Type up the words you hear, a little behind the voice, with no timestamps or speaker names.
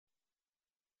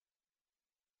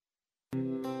Fruits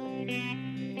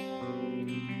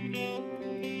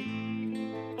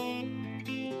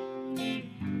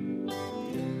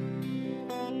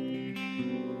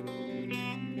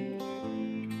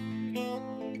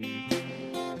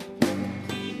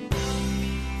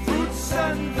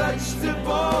and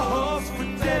vegetables for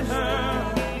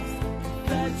dinner.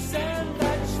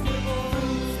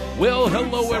 Well,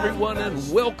 hello everyone,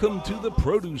 and welcome to the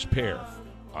Produce Pair.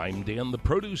 I'm Dan the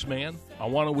Produce Man. I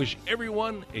want to wish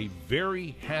everyone a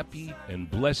very happy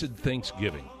and blessed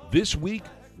Thanksgiving. This week,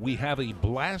 we have a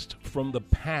Blast from the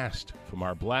Past from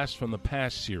our Blast from the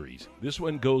Past series. This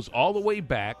one goes all the way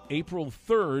back, April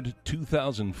 3rd,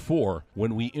 2004,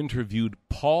 when we interviewed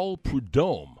Paul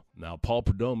Prudhomme. Now, Paul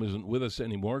Prudhomme isn't with us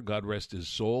anymore, God rest his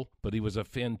soul, but he was a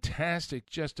fantastic,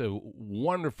 just a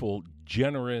wonderful,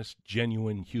 generous,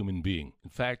 genuine human being. In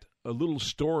fact, a little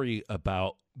story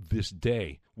about this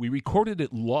day. We recorded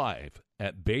it live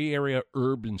at Bay Area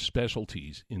Urban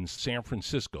Specialties in San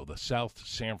Francisco, the South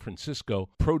San Francisco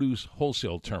Produce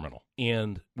Wholesale Terminal.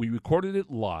 And we recorded it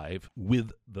live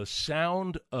with the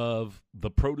sound of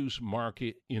the produce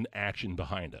market in action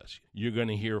behind us. You're going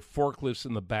to hear forklifts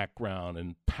in the background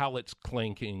and pallets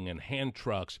clanking and hand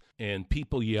trucks and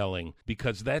people yelling,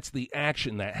 because that's the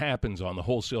action that happens on the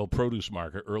wholesale produce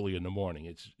market early in the morning.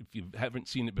 If you haven't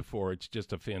seen it before, it's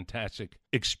just a fantastic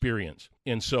experience.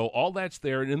 And so all that's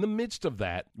there. And in the midst of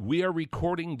that, we are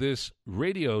recording this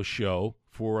radio show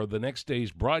for the next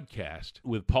day's broadcast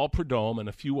with Paul Prudhomme and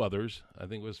a few others. I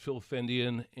think it was Phil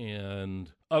Fendian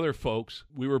and other folks.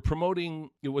 We were promoting,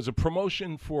 it was a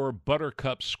promotion for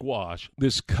Buttercup Squash,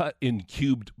 this cut in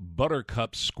cubed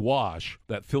Buttercup Squash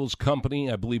that Phil's company,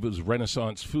 I believe it was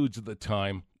Renaissance Foods at the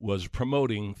time, was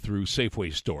promoting through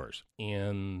Safeway stores.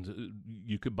 And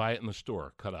you could buy it in the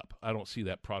store, cut up. I don't see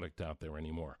that product out there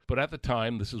anymore. But at the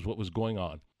time, this is what was going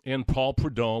on. And Paul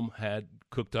Prudhomme had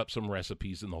cooked up some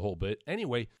recipes and the whole bit.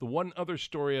 Anyway, the one other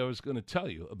story I was going to tell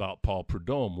you about Paul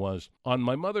Prudhomme was, on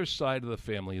my mother's side of the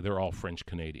family, they're all French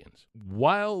Canadians.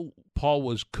 While Paul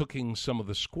was cooking some of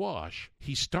the squash,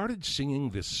 he started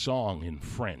singing this song in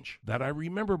French that I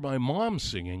remember my mom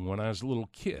singing when I was a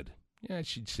little kid. Yeah,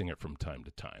 she'd sing it from time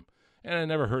to time. And I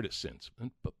never heard it since.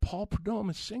 But Paul Prudhomme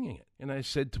is singing it. And I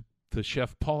said to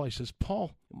Chef Paul, I says,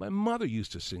 Paul, my mother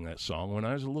used to sing that song when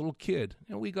I was a little kid.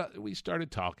 And we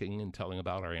started talking and telling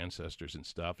about our ancestors and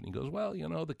stuff. And he goes, well, you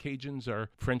know, the Cajuns are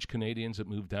French Canadians that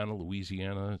moved down to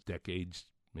Louisiana decades,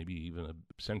 maybe even a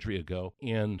century ago.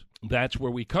 And that's where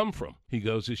we come from. He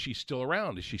goes, is she still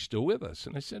around? Is she still with us?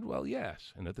 And I said, well,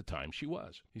 yes. And at the time she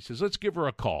was. He says, let's give her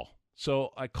a call.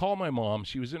 So I call my mom.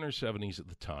 She was in her 70s at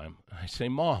the time. I say,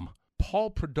 Mom,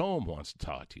 Paul Prudhomme wants to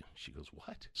talk to you. She goes,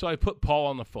 what? So I put Paul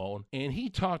on the phone, and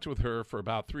he talked with her for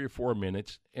about 3 or 4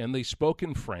 minutes, and they spoke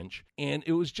in French, and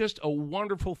it was just a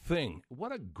wonderful thing.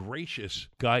 What a gracious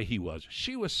guy he was.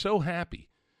 She was so happy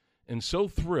and so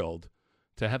thrilled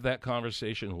to have that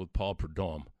conversation with Paul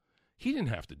Prudhomme. He didn't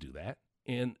have to do that.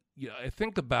 And I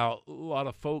think about a lot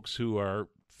of folks who are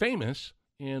famous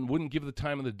and wouldn't give the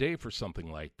time of the day for something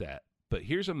like that. But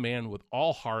here's a man with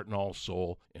all heart and all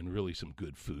soul and really some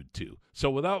good food, too. So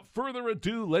without further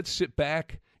ado, let's sit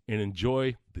back and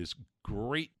enjoy this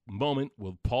great moment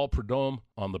with Paul Prudhomme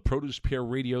on the Produce Pair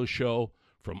radio show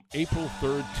from April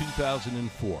 3rd,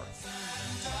 2004.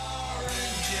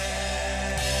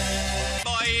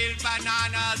 Boiled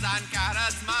bananas and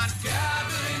carrots, man.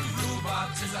 Gathering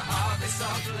rhubobs is a harvest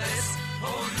of bliss.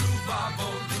 Oh,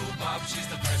 rhubarb, she's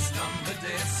the best on the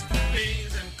disc.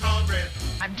 Beans and cornbread.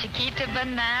 I'm Chiquita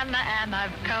Banana, and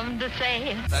I've come to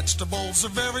say Vegetables are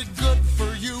very good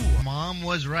for you. Mom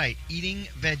was right. Eating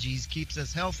veggies keeps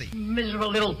us healthy. miserable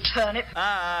little turnip.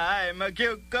 I'm a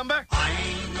cucumber.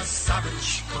 I'm a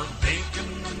savage for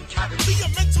bacon and cabbage. Be a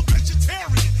mental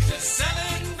vegetarian. They're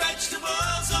selling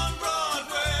vegetables on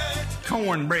Broadway.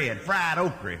 Cornbread, fried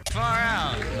okra. Far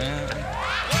out, man.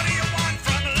 What do you want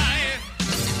from life?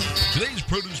 Today's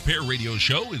Produce Pair radio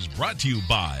show is brought to you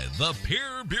by the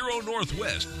Pear Bureau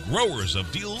Northwest, growers of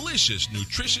delicious,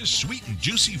 nutritious, sweet, and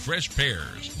juicy fresh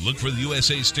pears. Look for the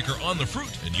USA sticker on the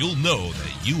fruit, and you'll know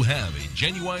that you have a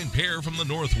genuine pear from the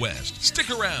Northwest. Stick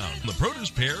around. The Produce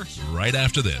Pair right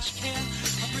after this.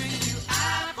 I'll bring you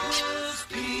apples,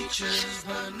 peaches,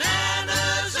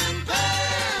 bananas, and pears.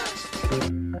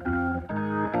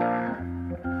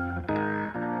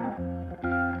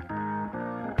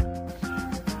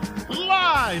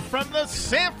 Live from the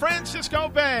San Francisco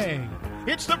Bay,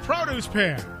 it's the Produce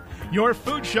Pair, your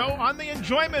food show on the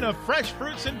enjoyment of fresh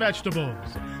fruits and vegetables.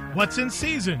 What's in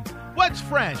season? What's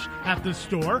fresh at the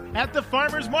store, at the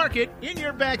farmer's market, in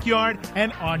your backyard,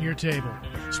 and on your table.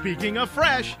 Speaking of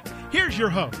fresh, here's your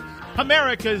host,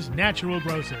 America's natural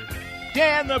grocer,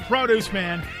 Dan the Produce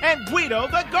Man and Guido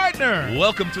the Gardener.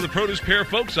 Welcome to the Produce Pair,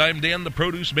 folks. I'm Dan the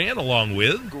Produce Man, along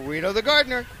with Guido the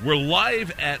Gardener. We're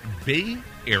live at Bay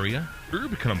Area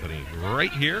Herb Company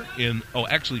right here in,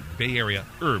 Bay Area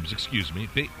Herbs, excuse me.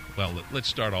 Let's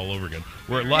start all over again.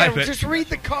 We're live at... Just read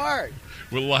the card.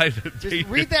 We're live at Just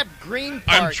read that green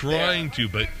part. I'm trying to,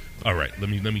 but... All right, let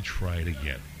me try it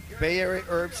again. Bay Area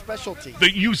Herb Specialty.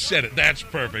 You said it. That's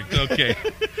perfect. Okay.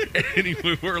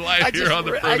 Anyway, we're live here on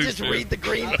the Produce I just Pair. read the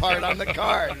green part on the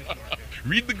card.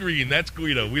 Read the green. That's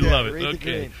Guido. We love it. Read the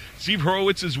Okay. green. Steve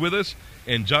Horowitz is with us,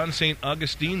 and John St.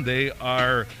 Augustine. They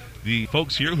are the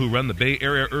folks here who run the Bay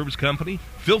Area Herbs Company.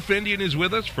 Phil Fendian is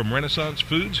with us from Renaissance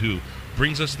Foods, who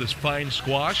brings us this fine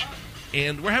squash.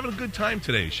 And we're having a good time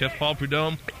today. Chef Paul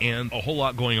Prudhomme and a whole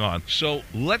lot going on. So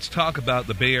let's talk about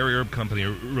the Bay Area Herb Company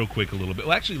real quick a little bit.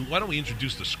 Well, actually, why don't we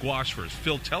introduce the squash first?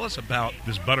 Phil, tell us about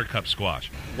this buttercup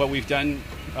squash. What we've done,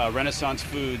 Renaissance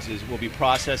Foods, is we'll be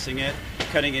processing it,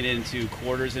 cutting it into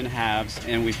quarters and halves,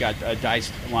 and we've got a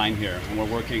diced line here. And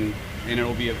we're working, and it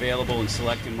will be available in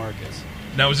selected markets.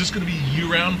 Now, is this going to be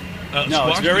year-round No,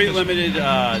 squash? it's very limited.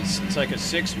 It's like a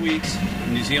 6 weeks.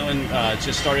 New Zealand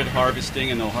just started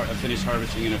harvesting, and they'll finish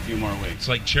harvesting in a few more weeks. It's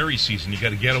like cherry season. You got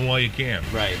to get them while you can.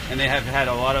 Right, and they have had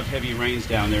a lot of heavy rains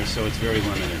down there, so it's very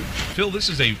limited. Phil, this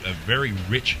is a very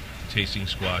rich tasting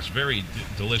squash, very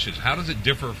delicious. How does it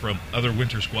differ from other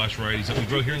winter squash varieties that we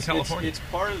grow here in California? It's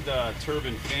part of the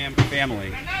turban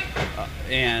family,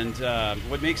 and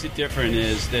what makes it different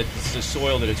is that it's the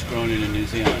soil that it's grown in New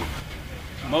Zealand.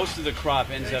 Most of the crop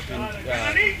ends up in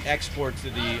export to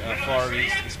the Far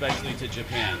East, especially to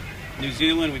Japan. New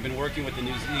Zealand, we've been working with the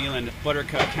New Zealand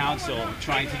Buttercup Council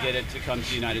trying to get it to come to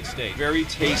the United States. Very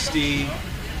tasty,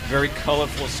 very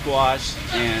colorful squash,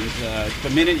 and the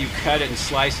minute you cut it and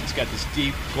slice it, it's got this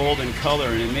deep golden color,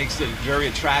 and it makes it very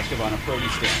attractive on a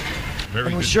produce stand.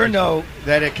 And we sure know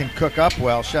that it can cook up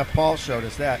well. Chef Paul showed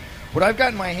us that. What I've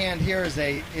got in my hand here is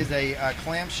a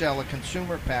clamshell, a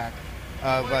consumer pack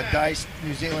of diced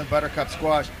New Zealand Buttercup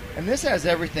squash, and this has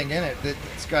everything in it.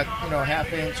 It's got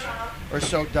half-inch or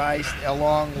so diced,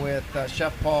 along with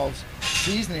Chef Paul's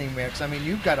seasoning mix. I mean,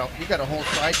 you've got a whole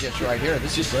side dish right here.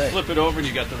 This is great. Flip it over, and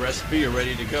you got the recipe. You're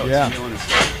ready to go. Yeah. It's meal in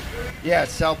itself. Yeah,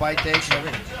 it's sell-by taste and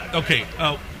everything. Okay,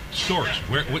 stores.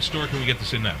 What store can we get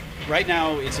this in now? Right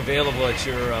now, it's available at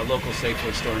your local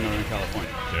Safeway store in Northern California.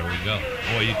 There we go.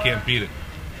 Boy, you can't beat it.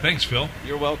 Thanks, Phil.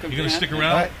 You're welcome. You going to stick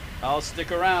around? All right. I'll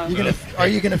stick around. Are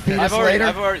you going to feed us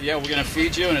later? Yeah, we're going to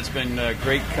feed you, and it's been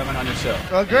great coming on your show.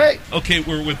 Oh, great. Okay,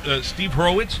 we're with Steve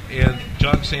Horowitz and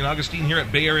John St. Augustine here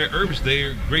at Bay Area Herbs. They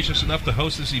are gracious enough to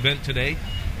host this event today,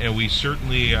 and we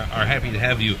certainly are happy to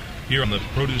have you here on the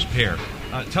Produce Pair.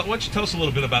 Why don't you tell us a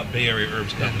little bit about Bay Area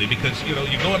Herbs Company? Because, you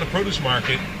go on the produce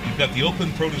market, you've got the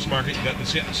Oakland Produce Market, you've got the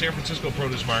San Francisco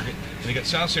Produce Market, and you got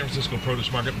South San Francisco Produce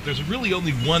Market, but there's really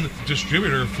only one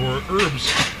distributor for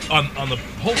herbs on the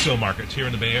wholesale markets here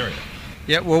in the Bay Area.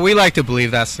 Yeah, well, we like to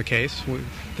believe that's the case.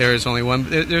 There is only one.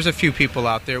 There's a few people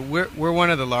out there. We're one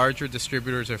of the larger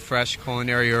distributors of fresh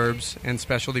culinary herbs and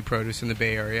specialty produce in the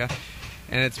Bay Area.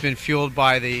 And it's been fueled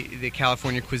by the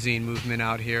California cuisine movement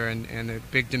out here and the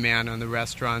big demand on the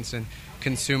restaurants and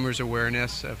consumers'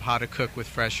 awareness of how to cook with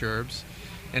fresh herbs.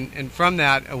 And from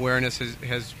that awareness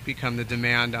has become the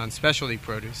demand on specialty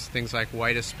produce, things like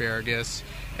white asparagus,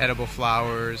 edible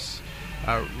flowers,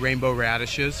 rainbow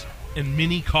radishes. And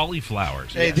mini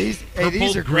cauliflowers. Hey, these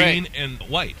are green, great. and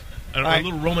white. A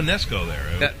little Romanesco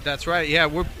there. That's right. Yeah,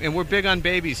 we're big on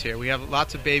babies here. We have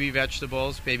lots of baby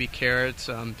vegetables, baby carrots,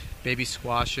 baby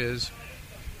squashes,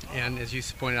 and as you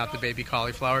pointed out, the baby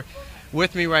cauliflower.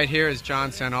 With me right here is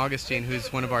John St. Augustine,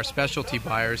 who's one of our specialty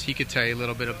buyers. He could tell you a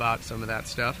little bit about some of that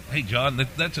stuff. Hey, John,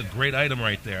 that's a great item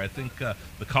right there. I think the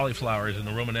cauliflowers and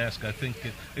the Romanesque, I think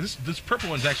this purple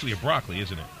one's actually a broccoli,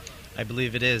 isn't it? I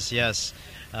believe it is, yes.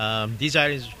 These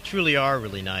items truly are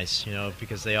really nice,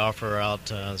 because they offer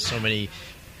out so many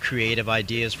creative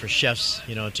ideas for chefs,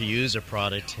 to use a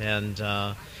product. And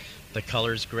the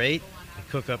color's great. They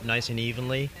cook up nice and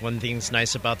evenly. One thing's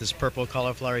nice about this purple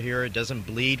cauliflower here, it doesn't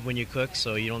bleed when you cook,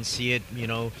 so you don't see it,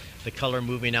 the color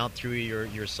moving out through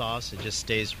your sauce. It just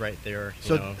stays right there,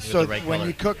 with the right when color.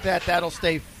 you cook that'll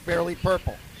stay fairly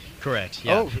purple. Correct.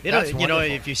 Yeah. Oh, that's wonderful.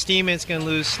 If you steam it, it's going to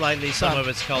lose slightly some of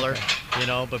its color.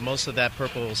 But most of that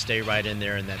purple will stay right in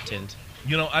there in that tint.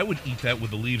 I would eat that with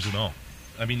the leaves and all.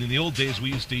 I mean, in the old days,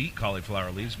 we used to eat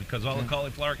cauliflower leaves because all the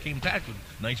cauliflower came packed with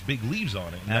nice big leaves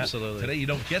on it. And Absolutely. today, you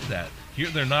don't get that. Here,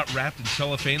 they're not wrapped in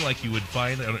cellophane like you would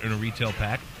find in a retail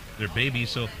pack. their babies.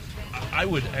 So I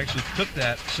would actually cook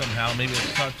that somehow, maybe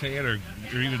saute it or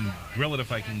even grill it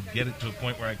if I can get it to a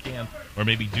point where I can, or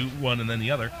maybe do one and then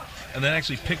the other, and then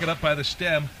actually pick it up by the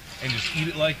stem and just eat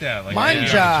it like that. Like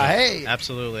Manja, hey!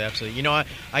 Absolutely, absolutely. You know,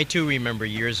 I too remember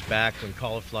years back when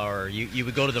cauliflower, you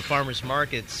would go to the farmers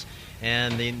markets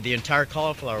and the entire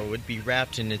cauliflower would be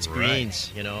wrapped in its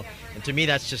greens, you know. And to me,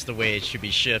 that's just the way it should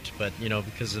be shipped. But, you know,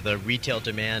 because of the retail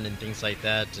demand and things like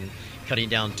that and cutting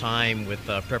down time with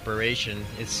preparation,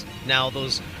 it's now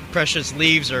those precious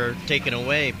leaves are taken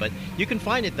away. But you can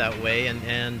find it that way, and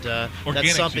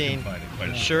that's something. You can find it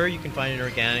quite sure, you can find it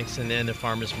in organics and then the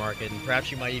farmers market, and perhaps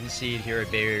you might even see it here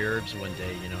at Bay Area Herbs one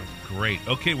day, you know. Great.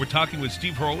 Okay, we're talking with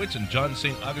Steve Horowitz and John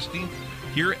St. Augustine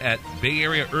here at Bay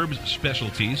Area Herbs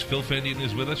Specialties. Phil Fendian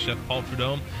is with us, Chef Paul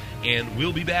Prudhomme, and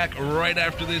we'll be back right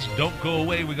after this. Don't go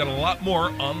away. We got a lot more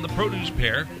on the Produce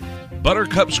Pair.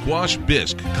 Buttercup Squash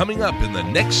Bisque coming up in the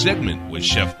next segment with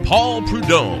Chef Paul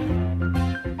Prudhomme.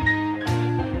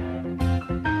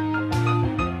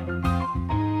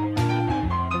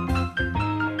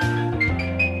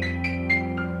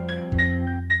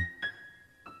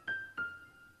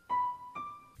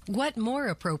 What more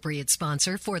appropriate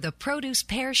sponsor for the Produce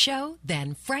Pair Show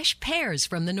than fresh pears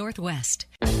from the Northwest?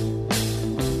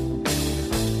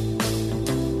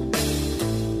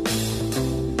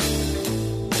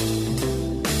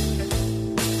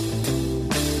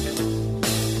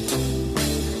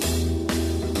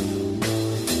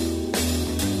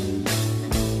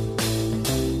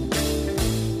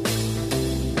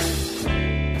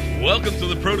 Welcome to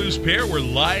the Produce Pair. We're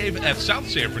live at South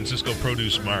San Francisco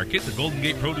Produce Market, the Golden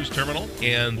Gate Produce Terminal,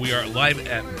 and we are live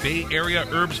at Bay Area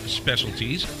Herbs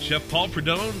Specialties. Chef Paul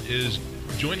Prudhomme is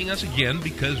joining us again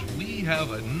because we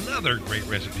have another great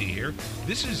recipe here.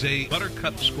 This is a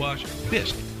buttercup squash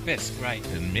bisque. Bisque, right.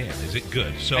 And man, is it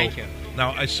good. So, thank you.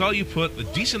 Now, I saw you put a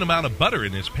decent amount of butter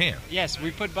in this pan. Yes,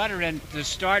 we put butter in to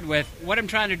start with. What I'm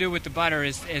trying to do with the butter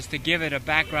is to give it a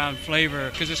background flavor,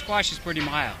 because the squash is pretty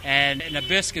mild. And the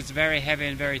bisque is very heavy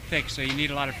and very thick, so you need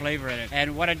a lot of flavor in it.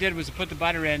 And what I did was to put the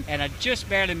butter in, and I just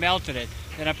barely melted it.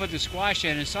 Then I put the squash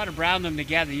in and sort of brown them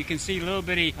together. You can see little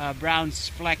bitty brown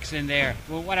flecks in there.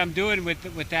 Well, what I'm doing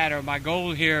with that, or my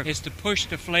goal here, is to push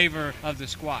the flavor of the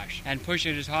squash and push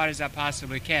it as hard as I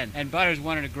possibly can. And butter is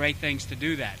one of the great things to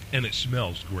do that. And it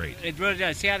smells great. It really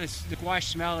does. See how the squash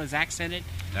smell is accented?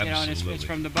 Absolutely. You know, and it's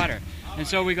from the butter. And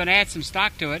so we're going to add some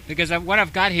stock to it, because what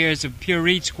I've got here is a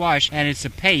pureed squash, and it's a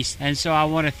paste. And so I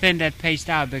want to thin that paste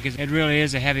out, because it really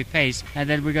is a heavy paste. And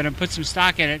then we're going to put some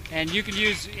stock in it. And you can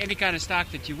use any kind of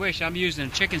stock that you wish. I'm using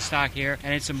chicken stock here,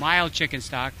 and it's a mild chicken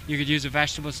stock. You could use a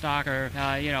vegetable stock or,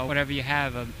 whatever you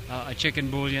have, a chicken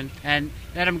bouillon. And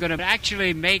then I'm going to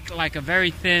actually make like a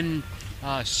very thin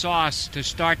sauce to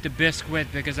start the bisque with,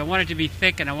 because I want it to be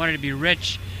thick and I want it to be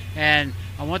rich, and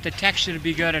I want the texture to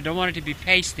be good. I don't want it to be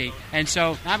pasty. And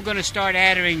so I'm going to start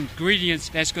adding ingredients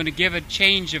that's going to give a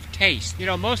change of taste. You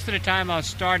know, most of the time I'll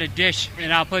start a dish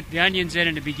and I'll put the onions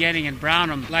in the beginning and brown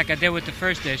them like I did with the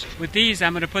first dish. With these,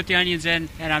 I'm going to put the onions in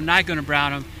and I'm not going to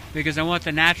brown them, because I want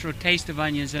the natural taste of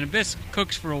onions, and a bisque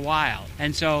cooks for a while.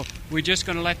 And so we're just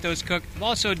going to let those cook. I'm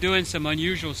also doing some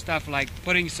unusual stuff, like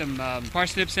putting some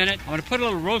parsnips in it. I'm going to put a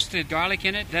little roasted garlic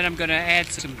in it. Then I'm going to add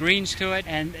some greens to it,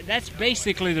 and that's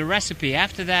basically the recipe.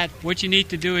 After that, what you need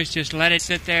to do is just let it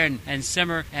sit there and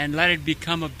simmer and let it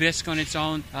become a bisque on its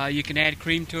own. You can add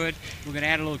cream to it. We're going to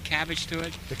add a little cabbage to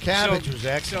it. The cabbage was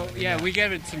excellent. So, yeah, we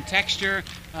give it some texture.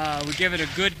 We give it a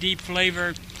good, deep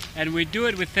flavor. And we do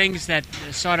it with things that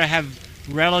sort of have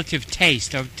relative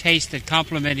taste, or taste that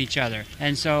complement each other.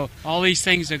 And so all these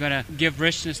things are going to give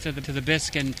richness to the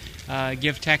bisque and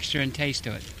give texture and taste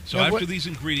to it. So after these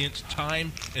ingredients,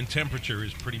 time and temperature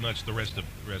is pretty much the rest of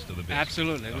the bisque.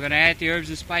 Absolutely. Okay. We're going to add the herbs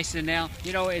and spices in now.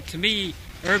 You know, to me,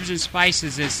 herbs and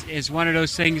spices is one of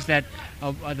those things that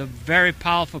are the very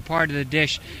powerful part of the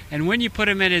dish. And when you put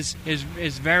them in is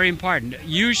very important.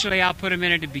 Usually I'll put them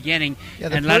in at the beginning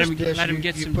and let them get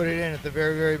some... You put it in at the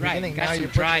very, very beginning. Got now some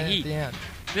you're dry putting it heat. at the end.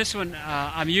 This one,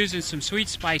 I'm using some sweet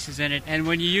spices in it, and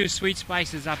when you use sweet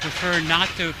spices, I prefer not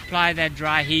to apply that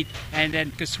dry heat, and then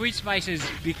because sweet spices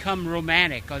become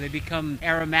romantic, or they become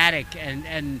aromatic,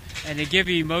 and they give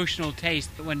you emotional taste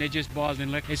when they're just boiled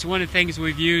in liquid. It's one of the things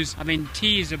we've used. I mean,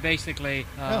 teas are basically,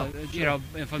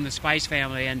 from the spice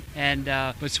family,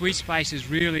 but sweet spices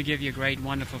really give you great,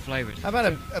 wonderful flavors. How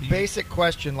about a basic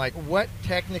question, like what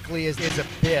technically is a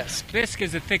bisque? Bisque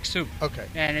is a thick soup. Okay.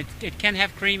 And it can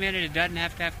have cream in it. It doesn't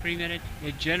have to have cream in it.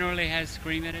 It generally has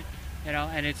cream in it,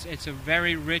 and it's a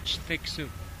very rich, thick soup.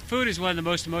 Food is one of the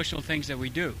most emotional things that we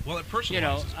do. Well, it personalizes. You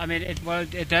know, I mean,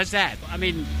 it does that. I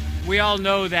mean, we all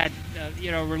know that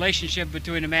relationship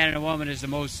between a man and a woman is the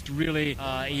most really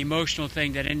emotional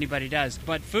thing that anybody does.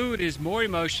 But food is more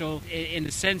emotional in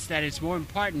the sense that it's more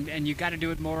important, and you got to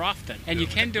do it more often, and you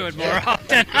can do it more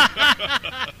often.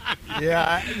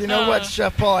 Yeah, you know what,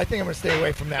 Chef Paul? I think I'm going to stay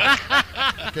away from that.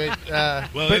 Okay. I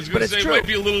was going to say it might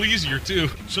be a little easier too.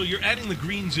 So you're adding the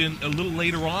greens in a little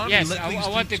later on. Yes, I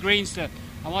want the greens to.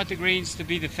 I want the greens to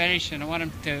be the finish, and I want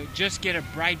them to just get a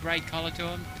bright color to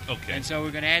them. Okay. And so we're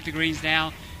going to add the greens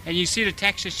now. And you see the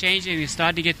texture's changing, and it's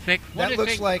starting to get thick. That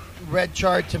looks like red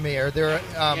chard to me. Are there?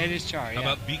 It is chard. How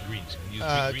about beet greens?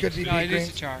 Could be beet greens. It is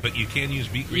a chard. But you can use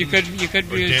beet greens. You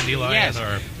could or use dandelion. Yes.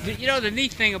 Or the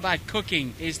neat thing about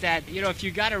cooking is that if you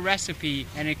got a recipe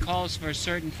and it calls for a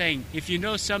certain thing, if you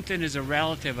know something is a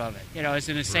relative of it, it's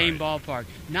in the same ballpark,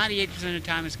 98% of the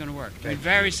time it's going to work. And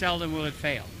very seldom will it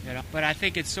fail. But I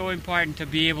think it's so important to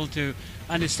be able to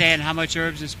understand how much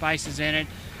herbs and spices in it.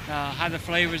 How the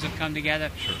flavors have come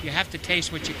together. Sure. You have to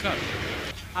taste what you cook.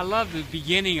 I love the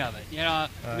beginning of it.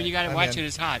 When you got to watch it,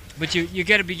 it's hot. But you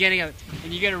get a beginning of it,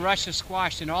 and you get a rush of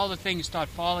squash, and all the things start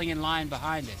falling in line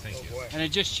behind it. Thank you. And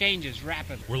it just changes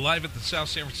rapidly. We're live at the South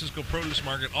San Francisco Produce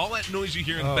Market. All that noise you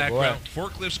hear in the background,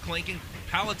 forklifts clanking,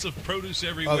 pallets of produce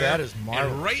everywhere. Oh, that is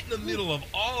marvelous. And right in the middle of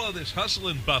all of this hustle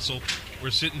and bustle, we're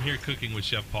sitting here cooking with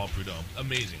Chef Paul Prudhomme.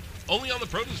 Amazing. Only on the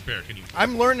Produce Pair can you.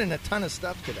 I'm learning a ton of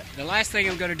stuff today. The last thing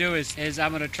I'm going to do is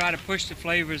I'm going to try to push the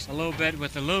flavors a little bit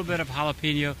with a little bit of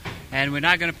jalapeno, and we're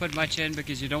not going to put much in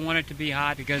because you don't want it to be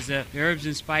hot because the herbs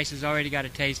and spices already got a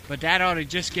taste. But that ought to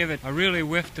just give it a really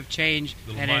whiff of change,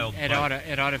 and it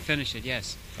ought to finish it.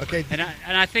 Yes. Okay. And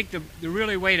I think the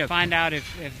really way to find out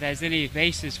if there's any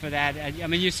basis for that, I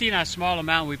mean, you've seen how small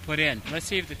amount we put in. Let's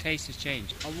see if the taste has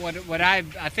changed. What I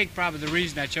think probably the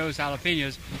reason I chose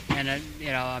jalapenos,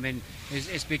 and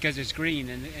it's because it's green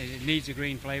and it needs a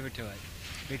green flavor to it.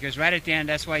 Because right at the end,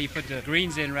 that's why you put the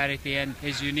greens in right at the end,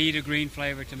 is you need a green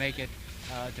flavor to make it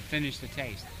to finish the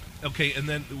taste. Okay, and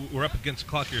then we're up against the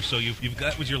clock here, so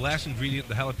that was your last ingredient,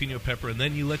 the jalapeno pepper, and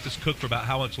then you let this cook for about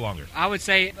how much longer? I would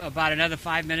say about another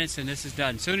 5 minutes, and this is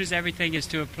done. As soon as everything is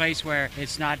to a place where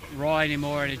it's not raw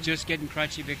anymore and it's just getting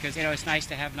crunchy, because it's nice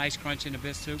to have nice crunch in the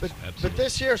bisque soup. But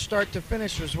this here, start to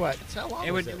finish, was what? How long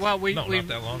was it? Well, not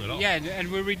that long at all. Yeah,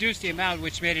 and we reduced the amount,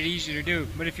 which made it easier to do.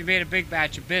 But if you made a big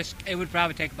batch of bisque, it would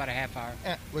probably take about a half hour.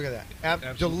 Look at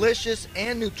that. Delicious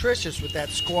and nutritious with that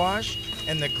squash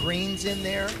and the greens in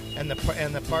there and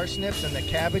the parsnips and the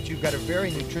cabbage. You've got a very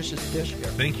nutritious dish here.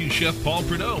 Thank you, Chef Paul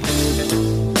Prudhomme.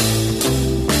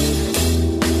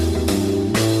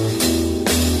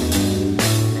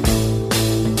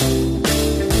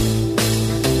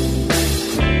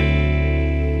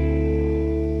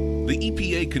 The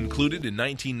EPA concluded in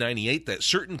 1998 that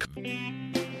certain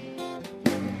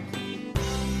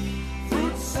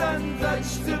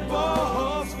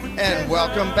And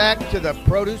welcome back to the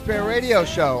Produce Pair Radio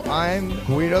Show. I'm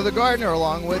Guido the Gardener,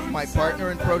 along with my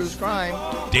partner in produce crime,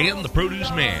 Dan the Produce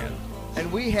Man.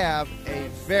 And we have a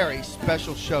very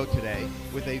special show today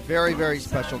with a very, very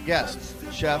special guest,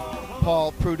 Chef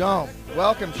Paul Prudhomme.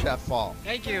 Welcome, Chef Paul.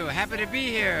 Thank you. Happy to be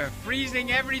here.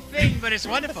 Freezing everything, but it's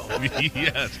wonderful.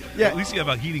 Yes. Yeah. At least you have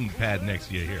a heating pad next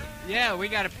to you here. Yeah, we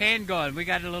got a pan going. We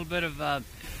got a little bit of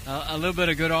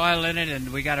good oil in it,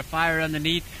 and we got a fire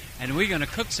underneath, and we're going to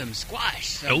cook some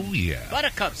squash.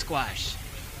 Buttercup squash.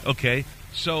 Okay.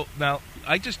 So now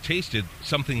I just tasted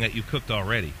something that you cooked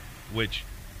already, which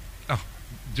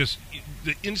just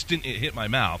the instant it hit my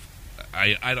mouth,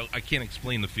 I can't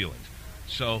explain the feelings.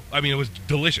 So I mean, it was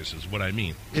delicious, is what I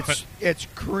mean. It's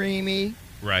creamy,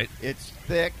 right? It's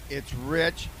thick. It's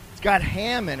rich. It's got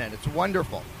ham in it. It's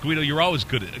wonderful. Guido, you're always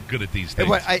good at these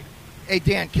things. Hey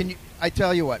Dan, I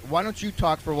tell you what? Why don't you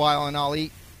talk for a while and I'll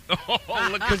eat? Oh,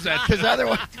 look at that! Because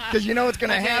otherwise, you know what's going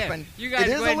to happen. You guys it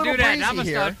is go ahead a little and do that, breezy and I'm going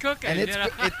to here, start cooking. And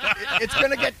it's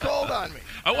going to get cold on me.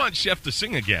 I want Chef to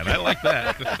sing again. I like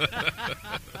that.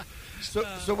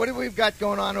 So what do we've got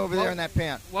going on over there in that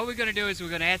pan? What we're going to do is we're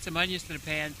going to add some onions to the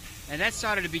pan, and that's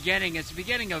sort of the beginning. It's the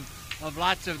beginning of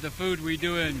lots of the food we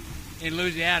do in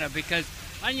Louisiana, because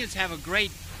onions have a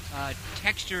great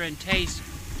texture and taste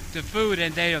to food,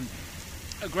 and they have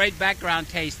a great background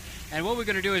taste. And what we're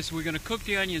going to do is we're going to cook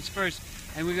the onions first,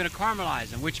 and we're going to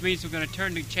caramelize them, which means we're going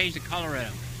to change the color in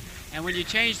them. And when you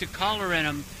change the color in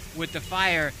them with the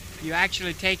fire, you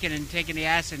actually taking the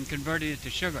acid and converting it to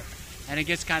sugar, and it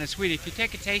gets kind of sweet. If you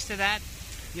take a taste of that,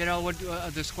 what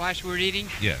the squash we're eating,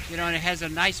 and it has a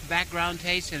nice background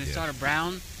taste, and it's sort of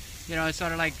brown. It's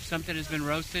sort of like something has been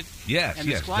roasted. Yes, and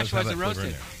the squash wasn't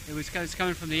roasted. It's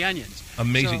coming from the onions.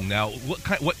 Amazing. Now,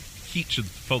 what heat should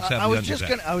folks have I the was onions just at?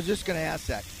 gonna. I was just going to ask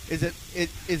that. Is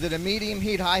it a medium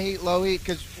heat, high heat, low heat?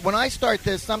 Because when I start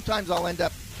this, sometimes I'll end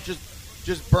up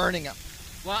just burning them.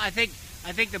 Well, I think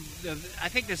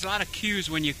there's a lot of cues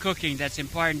when you're cooking that's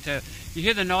important to. You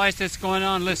hear the noise that's going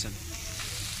on. Listen.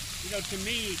 You know, to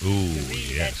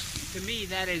me,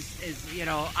 that is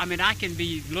I mean, I can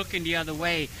be looking the other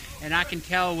way, and I can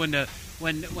tell when the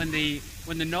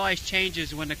noise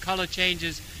changes, when the color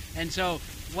changes, and so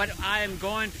what I am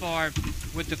going for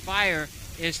with the fire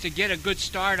is to get a good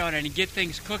start on it and get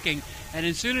things cooking. And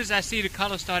as soon as I see the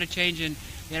color started changing,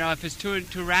 if it's too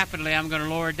rapidly, I'm going to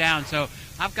lower it down. So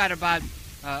I've got about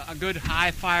a good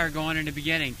high fire going in the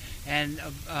beginning, and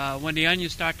when the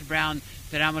onions start to brown,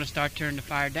 then I'm going to start turning the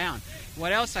fire down.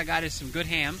 What else I got is some good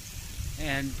ham,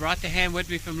 and brought the ham with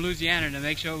me from Louisiana to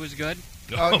make sure it was good.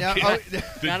 Oh, no.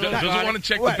 Doesn't want to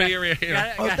check the Bay Area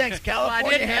ham. Thanks,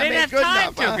 California ham. I didn't have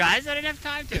time to, guys. I didn't have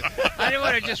time to. I didn't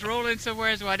want to just roll in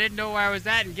somewhere so I didn't know where I was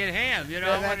at and get ham.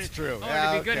 That's true.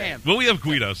 I wanted to be good ham. Well, we have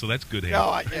Guido, so that's good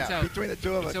ham. So, between the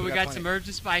two of us. So we got some herbs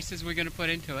and spices we're going to put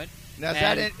into it. Now,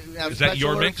 is that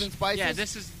your mix? Yeah,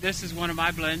 this is one of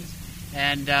my blends,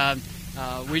 and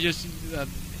we just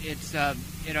it's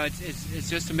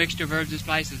just a mixture of herbs and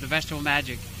spices, the vegetable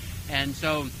magic, and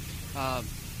so.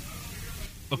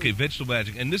 Okay, vegetable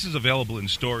magic, and this is available in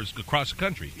stores across the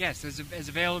country. Yes, it's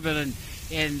available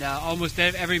in almost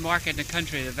every market in the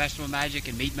country. The vegetable magic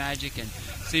and meat magic and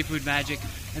seafood magic,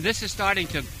 and this is starting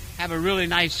to have a really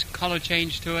nice color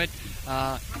change to it.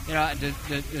 The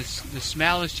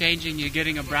smell is changing. You're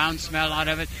getting a brown smell out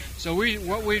of it. So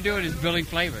what we're doing is building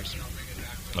flavors.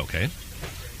 Okay,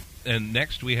 and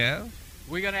next we have.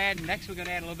 We're gonna add a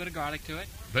little bit of garlic to it.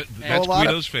 But that's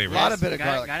Guido's favorite. A lot of bit of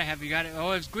garlic.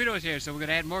 It's Guido's here, so we're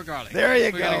gonna add more garlic. There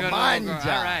you go. Mine job.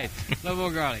 All right, a little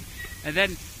more garlic, and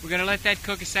then we're gonna let that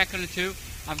cook a second or two.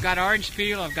 I've got orange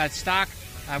peel, I've got stock,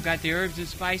 I've got the herbs and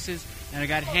spices, and I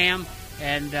got ham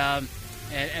and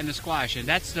the squash, and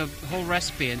that's the whole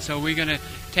recipe. And so we're gonna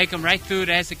take them right through it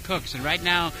as it cooks. And right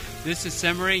now, this is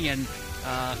simmering, and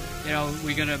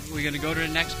we're gonna go to the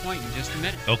next point in just a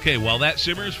minute. Okay, while that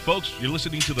simmers, folks, you're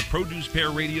listening to the Produce Pair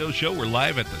Radio Show. We're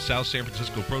live at the South San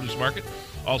Francisco Produce Market,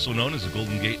 also known as the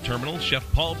Golden Gate Terminal. Chef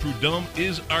Paul Prudhomme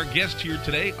is our guest here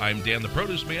today. I'm Dan the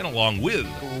Produce Man, along with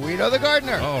Guido the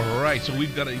Gardener. All right, so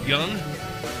we've got a young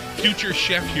future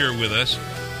chef here with us.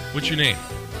 What's your name?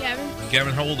 Gavin.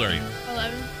 Gavin, how old are you?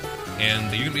 11.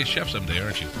 And you're gonna be a chef someday,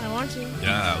 aren't you? I want to.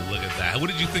 Yeah, look at that. What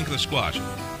did you think of the squash?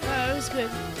 It was good.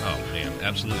 Oh man,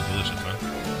 absolutely delicious, huh?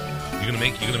 You're gonna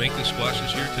make this squash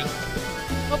this year too?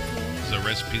 Hopefully. Is there a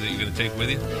recipe that you're gonna take with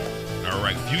you? Yeah. All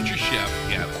right, future chef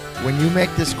Gavin. When you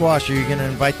make the squash, are you gonna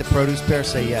invite the Produce Pair?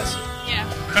 Say yes. Yeah.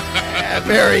 Yeah,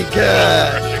 very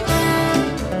good.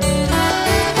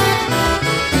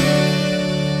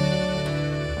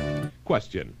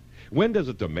 Question: when does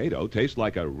a tomato taste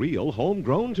like a real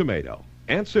homegrown tomato?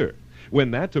 Answer: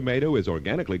 when that tomato is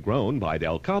organically grown by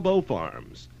Del Cabo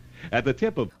Farms. At the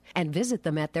tip of... And visit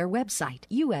them at their website,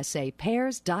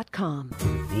 usapears.com.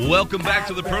 Welcome back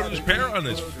to the Produce Pair on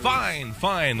this fine,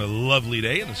 lovely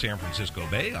day in the San Francisco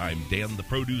Bay. I'm Dan the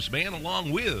Produce Man,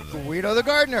 along with Guido the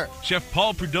Gardener. Chef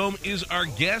Paul Prudhomme is our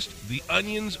guest. The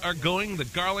onions are going, the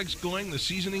garlic's going, the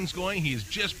seasoning's going. He's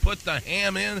just put the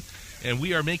ham in, and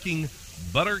we are making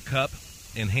buttercup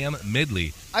and ham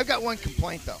medley. I've got one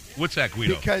complaint, though. What's that,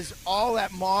 Guido? Because all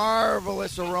that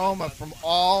marvelous aroma from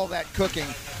all that cooking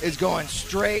is going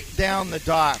straight down the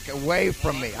dock, away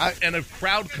from me. And a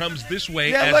crowd comes this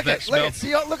way as that look smell.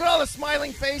 Look at all the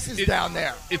smiling faces down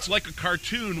there. It's like a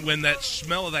cartoon when that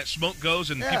smell of that smoke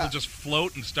goes and people just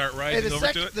float and start rising over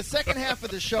to it. The second half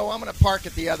of the show, I'm going to park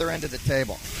at the other end of the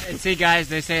table. And see, guys,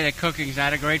 they say that cooking's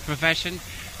not a great profession.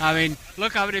 I mean,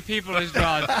 look how many people it's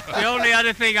drawn. The only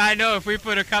other thing I know, if we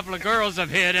put a couple of girls up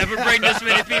here, never bring this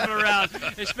many people around,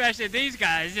 especially these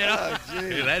guys, you know. Oh,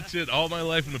 yeah, that's it. All my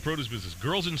life in the produce business.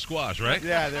 Girls and squash, right?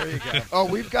 Yeah, there you go. Oh,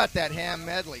 we've got that ham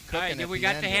medley cooking. All right, at we the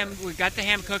got end the ham. here. We got the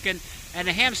ham cooking, and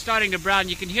the ham's starting to brown.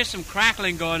 You can hear some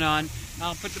crackling going on.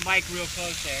 I'll put the mic real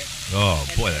close there. Oh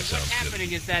boy, that sounds what's good. What's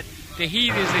happening is that the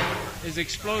heat is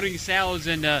exploding cells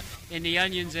in the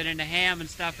onions and in the ham and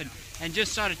stuff, and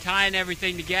just sort of tying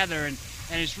everything together. And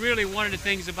it's really one of the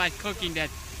things about cooking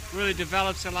that really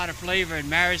develops a lot of flavor and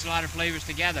marries a lot of flavors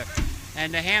together.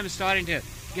 And the ham is starting to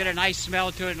get a nice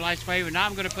smell to it and a nice flavor. Now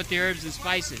I'm going to put the herbs and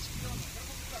spices.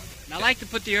 And I like to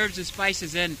put the herbs and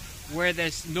spices in where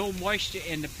there's no moisture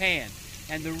in the pan.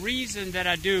 And the reason that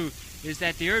I do is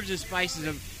that the herbs and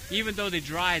spices, even though they're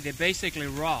dry, they're basically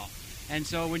raw. And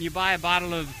so when you buy a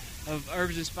bottle of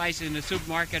herbs and spices in the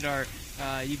supermarket, or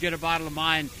you get a bottle of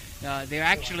mine, they're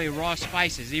actually raw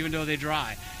spices, even though they're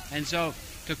dry. And so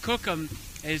to cook them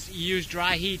is you use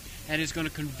dry heat, and it's going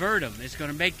to convert them. It's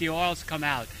going to make the oils come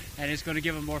out, and it's going to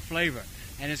give them more flavor,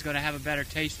 and it's going to have a better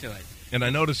taste to it. And I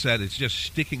noticed that it's just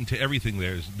sticking to everything.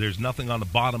 There's nothing on the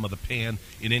bottom of the pan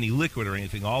in any liquid or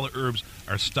anything. All the herbs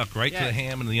are stuck right to the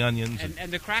ham and the onions. And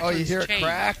the crackles change. Oh, you hear it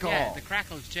crackle. Yeah, the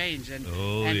crackles change. And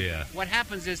what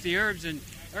happens is the herbs and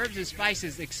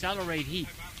spices accelerate heat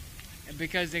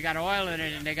because they got oil in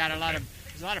it, and they got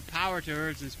there's a lot of power to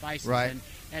herbs and spices. Right.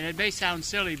 And it may sound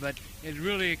silly, but it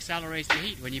really accelerates the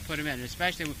heat when you put them in,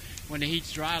 especially when the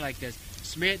heat's dry like this.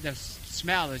 The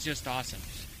smell is just awesome.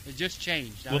 It just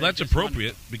changed. Well, that's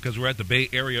appropriate because we're at the Bay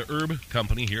Area Herb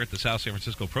Company here at the South San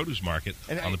Francisco Produce Market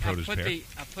on the Produce Fair.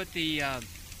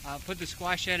 I put the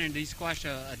squash in, and these squash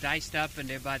are diced up, and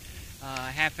they're about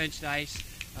half-inch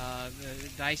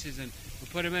dices, and we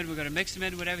put them in. We're going to mix them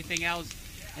in with everything else,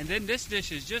 and then this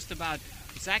dish is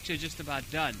actually just about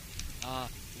done. As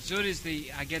soon as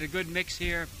I get a good mix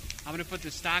here, I'm going to put the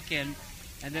stock in,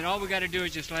 and then all we got to do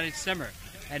is just let it simmer.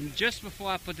 And just before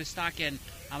I put the stock in,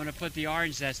 I'm going to put the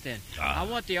orange zest in. I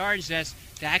want the orange zest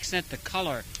to accent the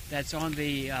color that's on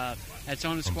the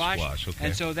squash. Okay.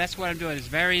 And so that's what I'm doing. It's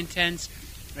very intense,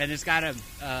 and it's got an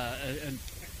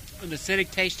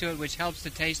acidic taste to it, which helps the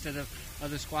taste of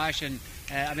the squash. And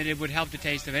it would help the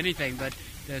taste of anything, but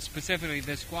specifically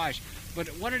this squash. But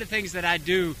one of the things that I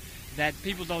do that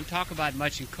people don't talk about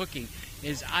much in cooking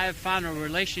is I have found a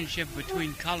relationship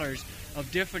between colors of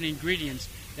different ingredients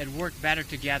that work better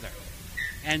together.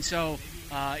 And so,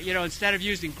 instead of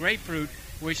using grapefruit,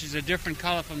 which is a different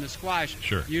color from the squash,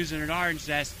 using an orange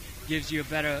zest gives you a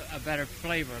better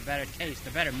flavor, a better taste,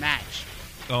 a better match.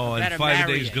 Oh, and Five A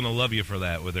Day is going to love you for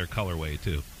that with their colorway,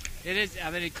 too. It is.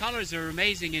 The colors are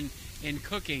amazing in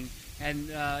cooking, and,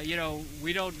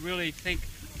 we don't really think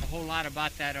a whole lot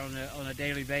about that on a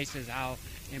daily basis, how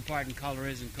important color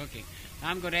is in cooking.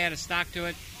 I'm going to add a stock to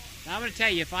it. Now, I'm going to tell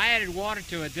you, if I added water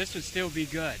to it, this would still be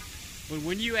good. But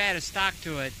when you add a stock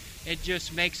to it, it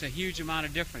just makes a huge amount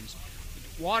of difference.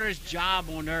 Water's job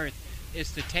on earth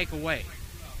is to take away.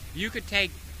 You could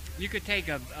take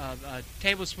a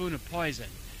tablespoon of poison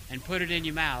and put it in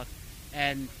your mouth,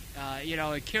 and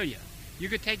it'd kill you. You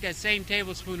could take that same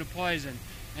tablespoon of poison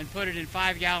and put it in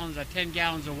 5 gallons or 10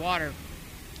 gallons of water,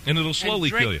 and it'll slowly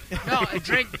kill you. No,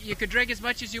 you could drink as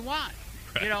much as you want.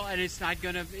 Right. And it's not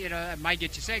going to, it might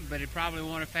get you sick, but it probably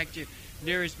won't affect you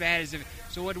near as bad as if.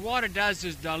 So what water does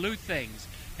is dilute things.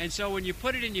 And so when you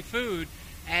put it in your food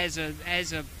as an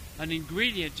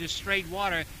ingredient, just straight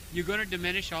water, you're going to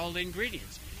diminish all the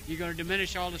ingredients. You're going to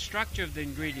diminish all the structure of the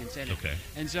ingredients in it. Okay.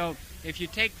 And so if you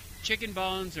take chicken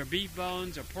bones or beef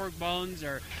bones or pork bones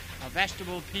or a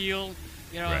vegetable peel,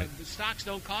 the stocks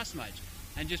don't cost much.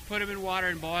 And just put them in water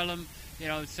and boil them,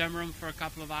 simmer them for a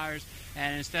couple of hours.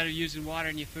 And instead of using water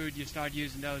in your food, you start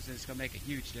using those, and it's going to make a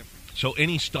huge difference. So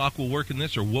any stock will work in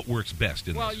this, or what works best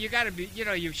in this? Well, you got to be,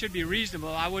 you should be reasonable.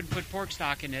 I wouldn't put pork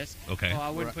stock in this. Okay. Or I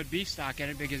wouldn't put beef stock in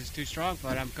it because it's too strong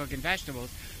for it. I'm cooking vegetables,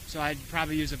 so I'd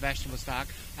probably use a vegetable stock.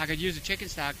 I could use a chicken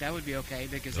stock. That would be okay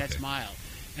because that's mild.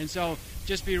 And so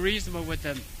just be reasonable with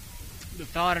the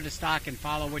thought of the stock and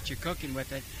follow what you're cooking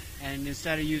with it. And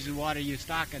instead of using water, use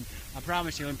stock, and I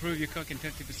promise you'll improve your cooking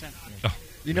 50%. Oh.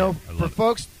 For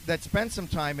folks that spend some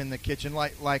time in the kitchen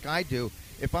like I do,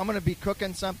 if I'm going to be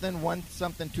cooking something, one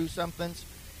something, two somethings,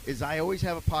 is I always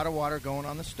have a pot of water going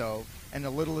on the stove, and a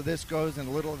little of this goes and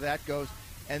a little of that goes.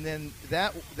 And then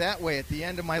that way, at the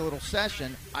end of my little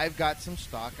session, I've got some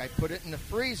stock. I put it in the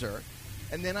freezer,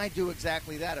 and then I do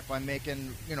exactly that. If I'm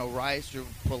making, rice or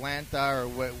polenta or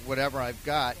whatever I've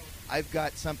got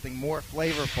something more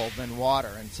flavorful than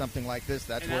water, and something like this,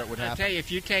 that's where it would happen. I'll tell you,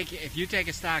 if you take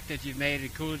a stock that you've made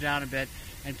and cool it down a bit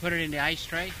and put it in the ice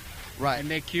tray, right, and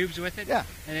make cubes with it, and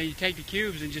then you take the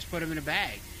cubes and just put them in a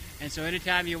bag. And so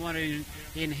anytime you want to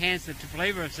enhance the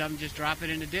flavor of something, just drop it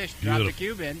in the dish. Drop the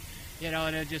cube in,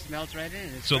 and it just melts right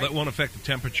in. So that won't affect the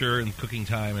temperature and cooking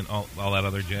time and all that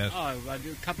other jazz? Oh, a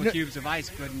couple of cubes of ice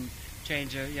couldn't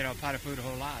change a pot of food a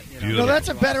whole lot. No, that's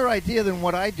a better idea than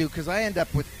what I do, because I end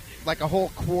up with like a whole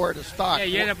quart of stock. Yeah,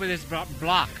 you end up with this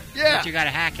block that you got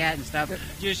to hack at and stuff.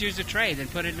 You just use a tray, then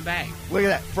put it in the bag. Look at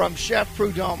that. From Chef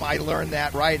Prudhomme, I learned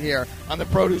that right here on the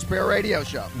Produce Pair Radio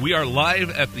Show. We are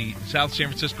live at the South San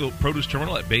Francisco Produce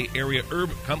Terminal at Bay Area Herb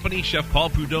Company. Chef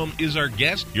Paul Prudhomme is our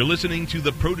guest. You're listening to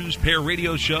the Produce Pair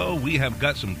Radio Show. We have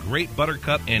got some great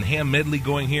buttercup and ham medley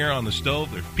going here on the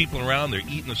stove. There's people around. They're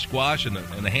eating the squash and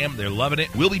the ham. They're loving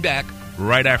it. We'll be back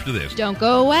right after this. Don't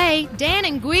go away. Dan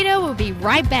and Guido will be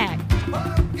right back.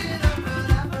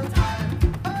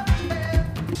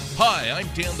 Hi, I'm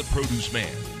Dan the Produce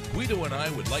Man. Guido and I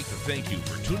would like to thank you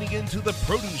for tuning in to the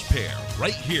Produce Pair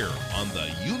right here on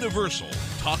the Universal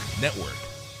Talk Network.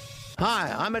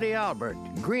 Hi, I'm Eddie Albert,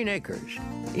 Green Acres.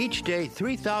 Each day,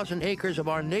 3,000 acres of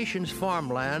our nation's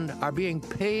farmland are being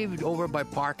paved over by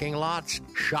parking lots,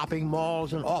 shopping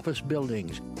malls, and office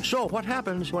buildings. So what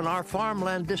happens when our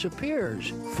farmland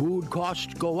disappears? Food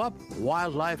costs go up,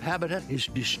 wildlife habitat is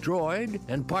destroyed,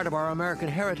 and part of our American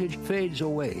heritage fades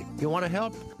away. You want to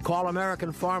help? Call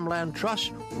American Farmland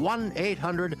Trust,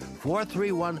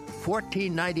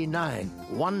 1-800-431-1499.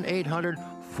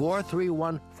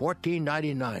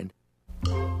 1-800-431-1499.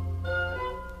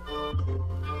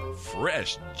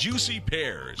 Fresh, juicy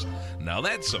pears. Now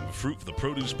that's some fruit the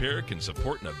Produce Pair can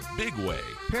support in a big way.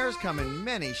 Pears come in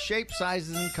many shapes,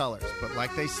 sizes, and colors, but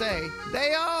like they say,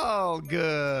 they all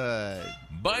good.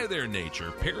 By their nature,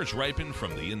 pears ripen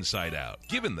from the inside out.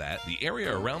 Given that, the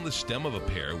area around the stem of a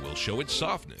pear will show its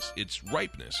softness, its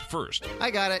ripeness first.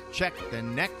 I got it. Check the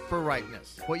neck for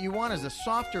ripeness. What you want is a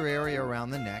softer area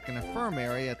around the neck and a firm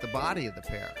area at the body of the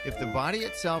pear. If the body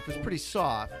itself is pretty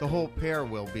soft, the whole pear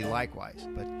will be likewise.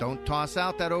 But don't toss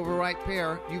out that overripe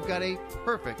pear. You've got a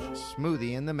perfect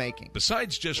smoothie in the making.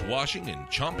 Besides just washing and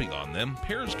chomping on them,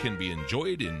 pears can be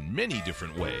enjoyed in many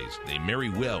different ways. They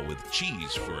marry well with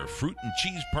cheese for a fruit and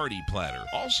cheese party platter.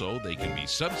 Also, they can be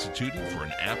substituted for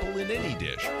an apple in any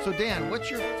dish. So, Dan, what's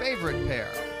your favorite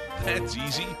pear? That's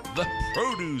easy. The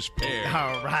Produce Pair.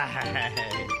 All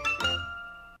right.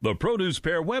 The Produce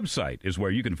Pair website is where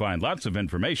you can find lots of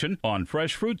information on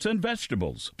fresh fruits and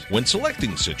vegetables. When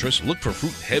selecting citrus, look for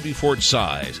fruit heavy for its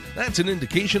size. That's an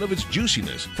indication of its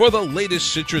juiciness. For the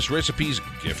latest citrus recipes,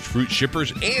 gift fruit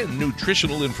shippers, and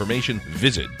nutritional information,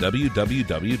 visit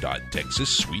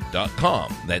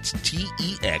www.texassweet.com. That's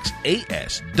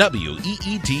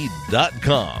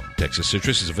TEXASWEET.com. Texas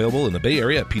Citrus is available in the Bay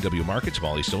Area at PW Markets,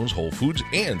 Molly Stone's, Whole Foods,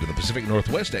 and in the Pacific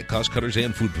Northwest at Cost Cutters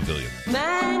and Food Pavilion.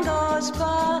 Mangoes,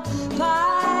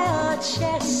 papaya,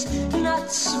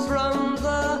 chestnuts from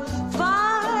the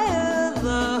fire.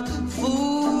 The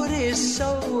food is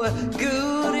so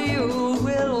good you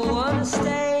will want to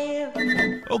stay.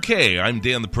 Okay, I'm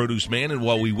Dan the Produce Man, and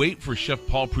while we wait for Chef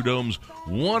Paul Prudhomme's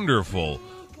wonderful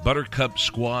buttercup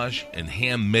squash and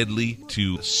ham medley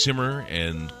to simmer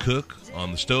and cook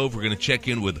on the stove, we're going to check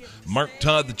in with Mark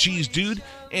Todd, the Cheese Dude,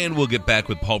 and we'll get back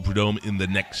with Paul Prudhomme in the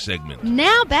next segment.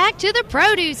 Now back to the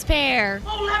Produce Pair.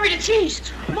 Oh, Larry the cheese.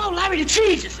 Come on, Larry the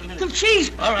cheese. The cheese.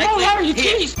 All right. Oh, Larry the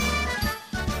cheese.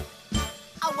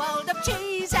 A world of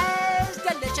cheeses,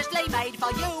 deliciously made for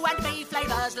you and me.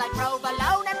 Flavors like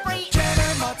provolone and brie.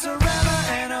 Cheddar, mozzarella,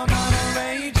 and a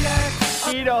Monterey Jack.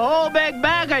 Eat a whole big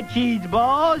bag of cheese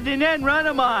balls and then run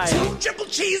a mile. 2 triple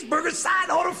cheeseburgers, side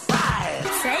order fries.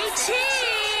 Say cheese.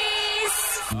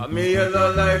 I mean, you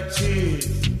don't like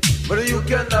cheese, but you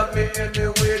can love me any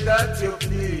way that you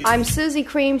please. I'm Susie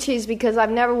Cream Cheese because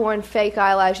I've never worn fake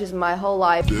eyelashes in my whole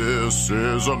life. This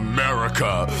is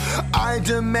America. I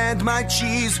demand my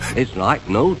cheese. It's like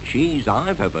no cheese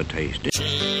I've ever tasted.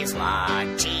 Cheese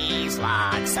log,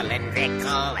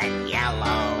 cylindrical and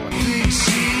yellow.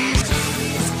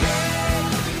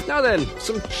 Now then,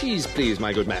 some cheese, please,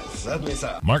 my good man. Certainly,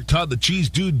 sir. Mark Todd, the Cheese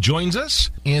Dude, joins us,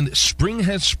 and spring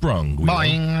has sprung.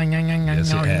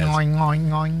 Yes, it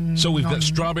has. So we've got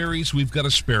strawberries, we've got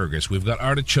asparagus, we've got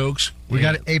artichokes. We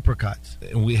got apricots.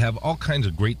 And we have all kinds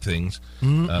of great things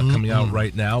coming out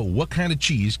right now. What kind of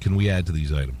cheese can we add to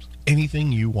these items?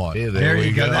 Anything you want. Yeah, there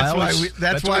you go.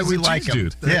 That's why we like him.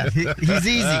 Dude. Yeah, he's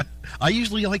easy. I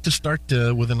usually like to start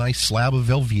with a nice slab of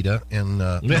Velveeta and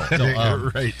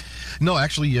right. No,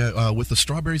 actually, with the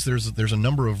strawberries, there's a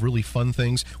number of really fun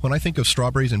things. When I think of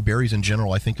strawberries and berries in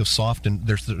general, I think of soft, and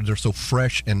they're so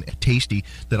fresh and tasty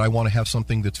that I want to have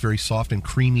something that's very soft and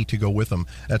creamy to go with them.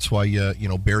 That's why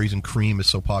berries and cream is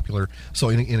so popular. So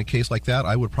in a case like that,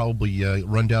 I would probably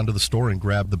run down to the store and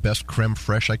grab the best creme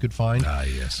fraiche I could find. Ah,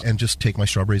 yes. And just take my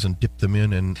strawberries and dip them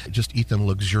in and just eat them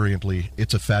luxuriantly.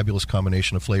 It's a fabulous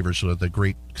combination of flavors. So the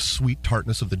great sweet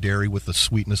tartness of the dairy with the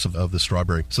sweetness of the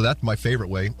strawberry. So that's my favorite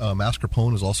way.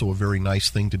 Mascarpone is also a very nice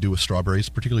thing to do with strawberries,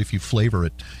 particularly if you flavor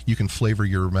it. You can flavor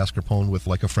your mascarpone with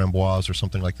like a framboise or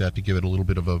something like that to give it a little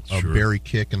bit of a berry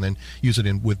kick, and then use it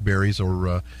with berries,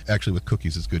 or actually with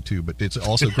cookies is good too. But it's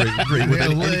also great with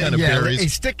any kind of berries. Hey,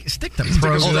 stick the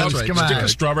pros. That's right. Come Stick on. a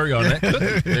strawberry on it.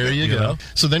 There you go.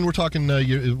 So then we're talking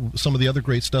some of the other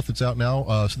great stuff that's out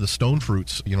now. So the stone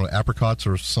fruits, apricots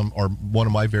are one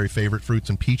of my very favorite fruits,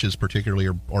 and peaches particularly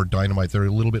are dynamite. They're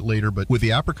a little bit later, but with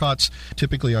the apricots,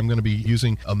 typically I'm going to be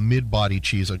using a mid-body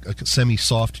cheese, a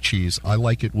semi-soft cheese. I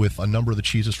like it with a number of the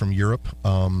cheeses from Europe.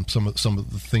 Some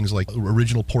of the things like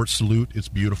original Port Salut, it's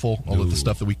beautiful. All of the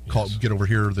stuff that we get over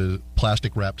here, the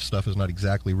plastic-wrapped stuff, is not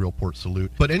exactly real Port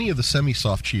Salut. But any of the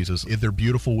semi-soft cheeses, they're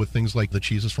beautiful with things like the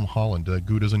cheeses from Holland,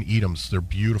 Goudas and Edams. They're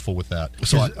beautiful with that.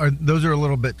 So those are a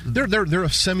little bit... They're a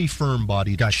semi-firm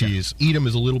bodied cheese. Edam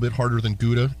is a little bit harder than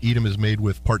Gouda. Edam is made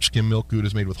with part skim milk. Gouda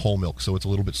is made with whole milk, so it's a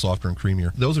little bit softer and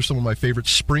creamier. Those are some of my favorite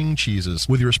spring cheeses.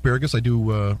 With your asparagus, I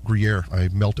do Gruyere. I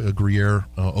melt a Gruyere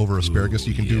over asparagus.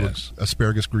 You can do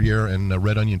asparagus Gruyere, and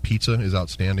red onion pizza is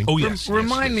outstanding. Oh, yes.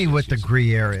 Remind me what the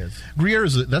Gruyere is. Gruyere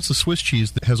that's the Swiss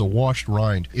cheese that has a washed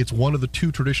rind. It's one of the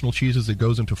two traditional cheeses that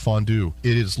goes into fondue.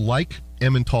 It is like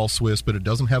Emmental Swiss, but it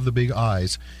doesn't have the big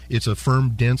eyes. It's a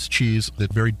firm, dense cheese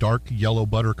that's very dark yellow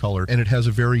butter color, and it has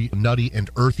a very nutty and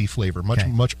earthy flavor,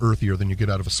 much earthier than you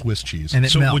get out of a Swiss cheese. And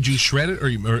so would you shred it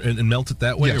and melt it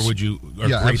that way, or would you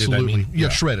grate absolutely.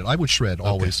 it? Shred it. I would shred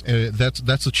always. That's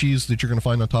the cheese that you're going to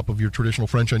find on top of your traditional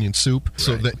French onion soup.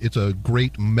 So that it's a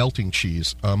great melting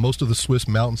cheese. Most of the Swiss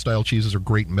mountain-style cheeses are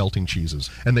great melting cheeses,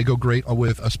 and they go great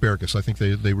with asparagus. I think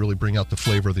they really bring out the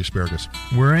flavor of the asparagus.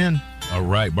 We're in. All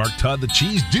right, Mark Todd, the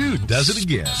cheese dude, does it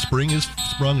again. Spring is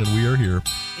sprung, and we are here.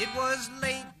 It was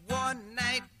late one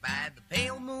night by the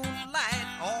pale moonlight.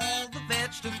 All the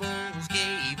vegetables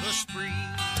gave a spree.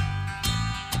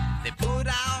 They put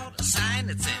out a sign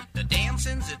that said the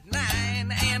dancing's at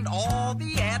 9 and all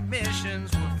the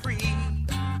admissions were free.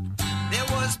 There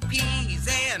was peas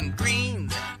and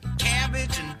greens and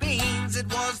cabbage and beans. It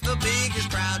was the biggest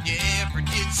crowd you ever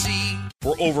did see.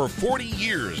 For over 40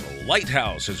 years,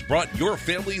 Lighthouse has brought your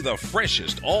family the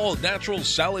freshest all-natural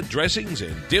salad dressings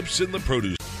and dips in the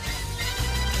produce.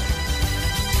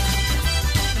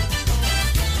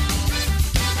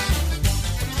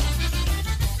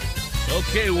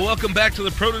 Okay, welcome back to the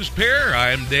Produce Pair.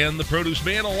 I'm Dan the Produce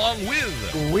Man, along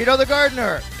with Guido the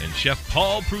Gardener. And Chef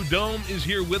Paul Prudhomme is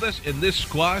here with us, and this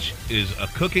squash is a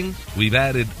cooking. We've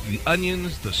added the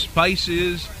onions, the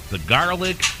spices, the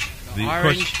garlic, the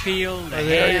orange peel, the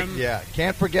ham. Yeah,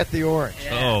 can't forget the orange.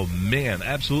 Yeah. Oh, man,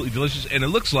 absolutely delicious. And it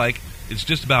looks like it's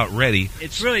just about ready.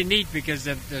 It's really neat because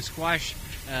the squash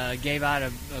gave out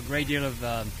a great deal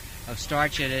of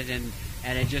starch in it,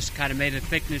 and it just kind of made a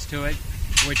thickness to it,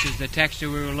 which is the texture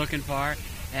we were looking for.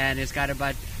 And it's got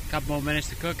about a couple more minutes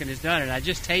to cook, and it's done. And I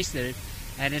just tasted it,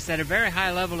 and it's at a very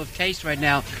high level of taste right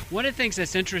now. One of the things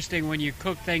that's interesting when you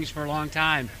cook things for a long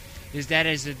time is that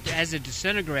as it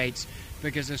disintegrates,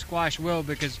 because the squash will,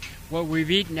 because what we've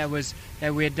eaten that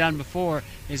we had done before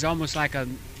is almost like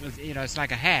it's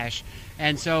like a hash.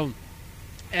 And so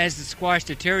as the squash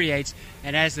deteriorates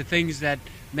and as the things that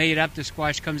made up the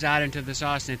squash comes out into the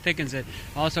sauce and it thickens it,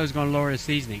 also is going to lower the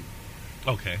seasoning.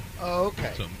 Okay. Oh,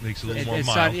 okay. So it makes it a little more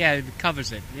mild. It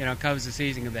covers it, covers the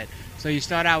seasoning a bit. So you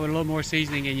start out with a little more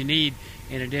seasoning than you need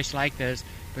in a dish like this,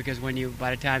 because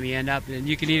by the time you end up, and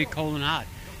you can eat it cold and hot.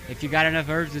 If you got enough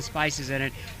herbs and spices in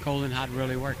it, cold and hot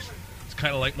really works. It's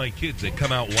kind of like my kids. They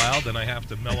come out wild, and I have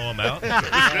to mellow them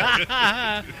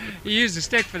out. You use a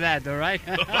stick for that, though, right?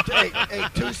 hey,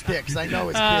 2 sticks. I know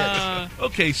it's kids.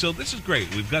 Okay, so this is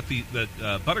great. We've got the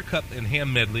buttercup and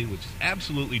ham medley, which is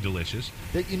absolutely delicious.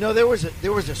 There was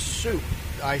a soup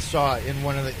I saw in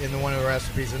one of the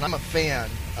recipes, and I'm a fan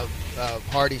of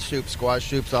hearty soup, squash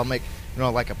soups. I'll make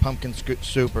like a pumpkin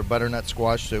soup or butternut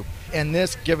squash soup. And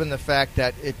this, given the fact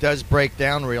that it does break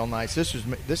down real nice, this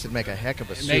would make a heck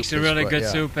of a soup. It makes a really good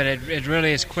soup, and it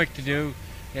really is quick to do,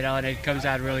 and it comes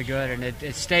out really good, and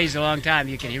it stays a long time.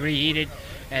 You can reheat it,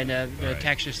 and the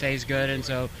texture stays good, and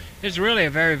so it's really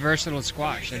a very versatile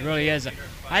squash. It really is.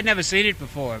 I'd never seen it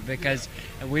before because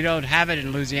we don't have it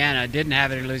in Louisiana. Didn't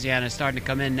have it in Louisiana. It's starting to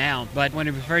come in now. But when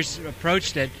we first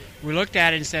approached it, we looked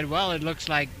at it and said, well, it looks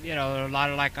like, a lot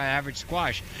of like our average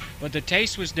squash. But the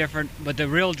taste was different, but the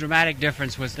real dramatic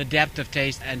difference was the depth of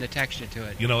taste and the texture to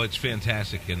it. It's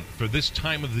fantastic. And for this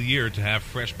time of the year to have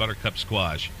fresh buttercup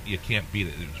squash, you can't beat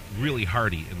it. It's really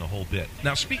hearty in the whole bit.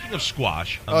 Now, speaking of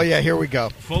squash... here we go.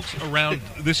 Folks around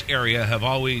this area have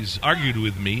always argued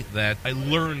with me that I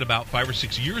learned about 5 or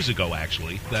 6 years ago,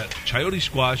 actually, that chayote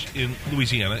squash in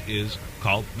Louisiana is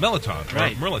called melitone,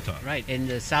 or mirliton. Right. In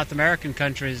the South American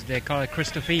countries, they call it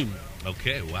Christophine.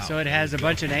 Okay, wow. So it has a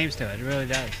bunch of names to it. It really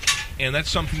does. And that's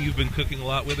something you've been cooking a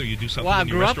lot with, or you do something Well, in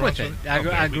your restaurants I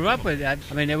grew up with it. I grew up with it.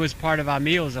 I mean, it was part of our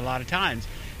meals a lot of times.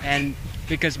 And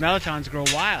because melitons grow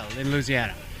wild in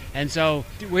Louisiana. And so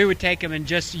we would take them and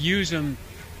just use them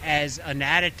as an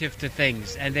additive to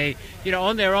things. And they,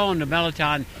 on their own, the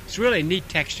melitone, it's really a neat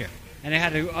texture. And it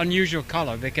had an unusual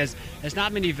color because there's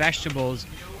not many vegetables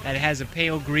that has a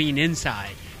pale green inside.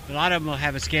 A lot of them will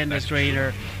have a skin that's green,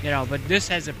 or but this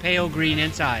has a pale green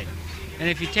inside. And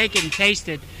if you take it and taste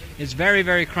it, it's very,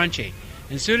 very crunchy.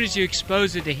 And as soon as you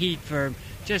expose it to heat for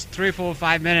just 3, 4,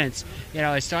 5 minutes,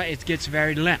 it gets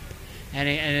very limp,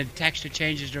 and the texture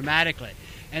changes dramatically.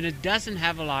 And it doesn't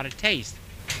have a lot of taste.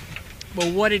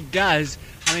 But what it does,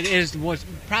 it is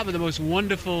probably the most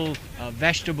wonderful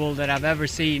vegetable that I've ever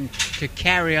seen to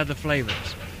carry other flavors.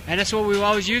 And that's what we've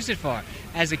always used it for.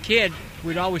 As a kid,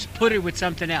 we'd always put it with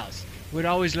something else. We'd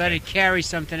always let it carry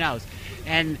something else.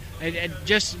 And it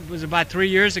just was about 3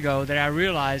 years ago that I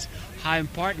realized how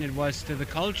important it was to the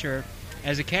culture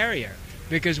as a carrier.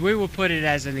 Because we will put it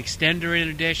as an extender in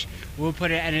a dish,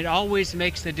 and it always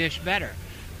makes the dish better.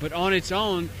 But on its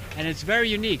own, and it's very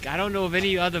unique. I don't know of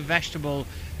any other vegetable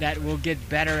that will get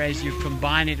better as you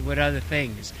combine it with other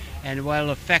things, and will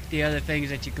affect the other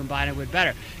things that you combine it with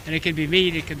better. And it can be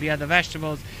meat, it can be other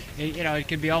vegetables, it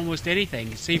can be almost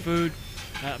anything. Seafood,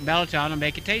 melatonin will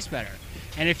make it taste better.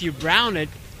 And if you brown it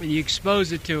and you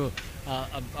expose it to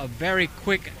a very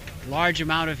quick, large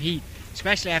amount of heat,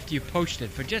 especially after you poached it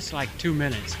for just like 2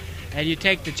 minutes, and you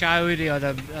take the chayuti or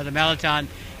the melatonin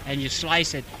and you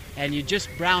slice it, and you just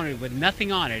brown it with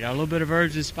nothing on it, a little bit of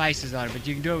herbs and spices on it, but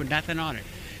you can do it with nothing on it.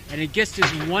 And it gets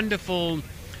this wonderful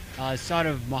sort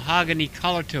of mahogany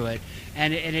color to it,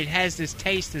 and it has this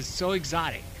taste that's so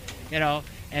exotic, and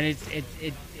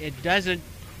it doesn't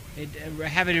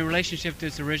have any relationship to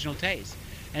its original taste.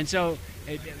 And so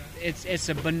it's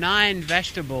a benign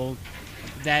vegetable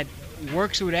that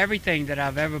works with everything that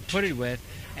I've ever put it with,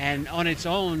 and on its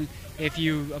own, if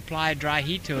you apply dry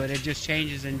heat to it, it just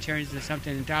changes and turns into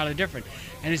something entirely different.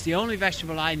 And it's the only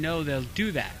vegetable I know that'll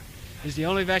do that. It's the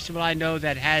only vegetable I know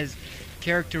that has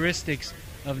characteristics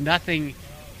of nothing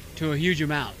to a huge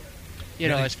amount,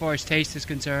 as far as taste is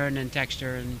concerned and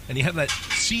texture. And you have that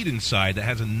seed inside that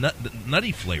has a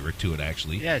nutty flavor to it,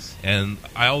 actually. Yes. And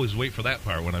I always wait for that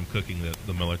part when I'm cooking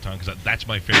the melatonin, because that's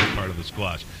my favorite part of the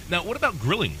squash. Now, what about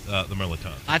grilling the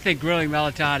melatonin? I think grilling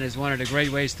melatonin is one of the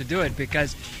great ways to do it,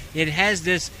 because it has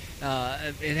this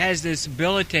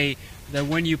ability that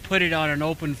when you put it on an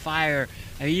open fire,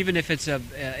 even if it's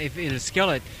if in a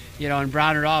skillet, and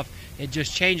brown it off, it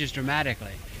just changes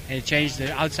dramatically. And it changes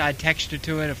the outside texture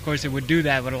to it. Of course, it would do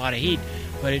that with a lot of heat,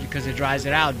 because it dries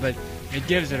it out. But it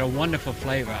gives it a wonderful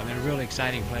flavor. A really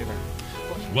exciting flavor.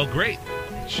 Well, great.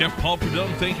 Chef Paul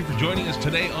Prudhomme, thank you for joining us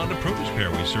today on the Produce Pair.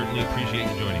 We certainly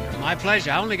appreciate you joining us. My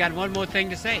pleasure. I only got one more thing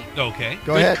to say. Okay.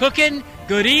 Go ahead. Good cooking,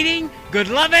 good eating, good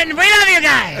loving. We love you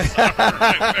guys. All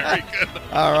right, very good.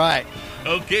 All right.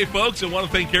 Okay, folks, I want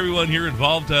to thank everyone here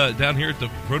involved down here at the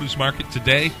Produce Market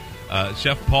today.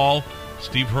 Chef Paul,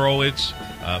 Steve Horowitz,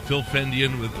 Phil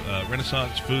Fendian with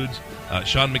Renaissance Foods,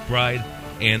 Sean McBride,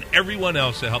 and everyone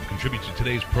else that helped contribute to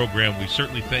today's program. We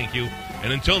certainly thank you.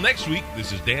 And until next week,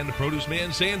 this is Dan the Produce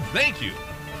Man saying thank you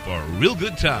for a real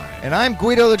good time. And I'm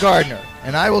Guido the Gardener,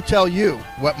 and I will tell you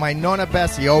what my Nonna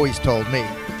Bessie always told me.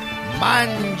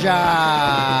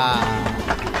 Manja!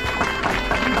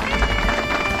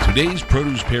 Today's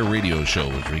Produce Pair radio show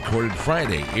was recorded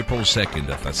Friday, April 2nd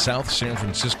at the South San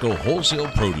Francisco Wholesale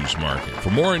Produce Market. For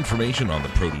more information on the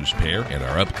Produce Pair and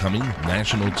our upcoming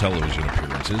national television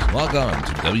appearances, log on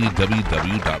to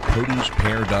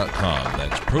www.producepair.com.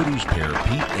 That's ProducePair,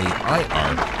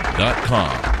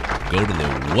 PAIR.com. Go to the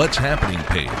What's Happening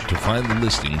page to find the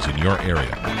listings in your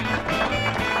area.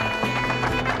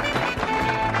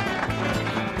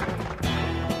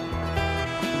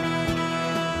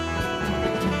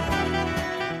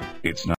 It's not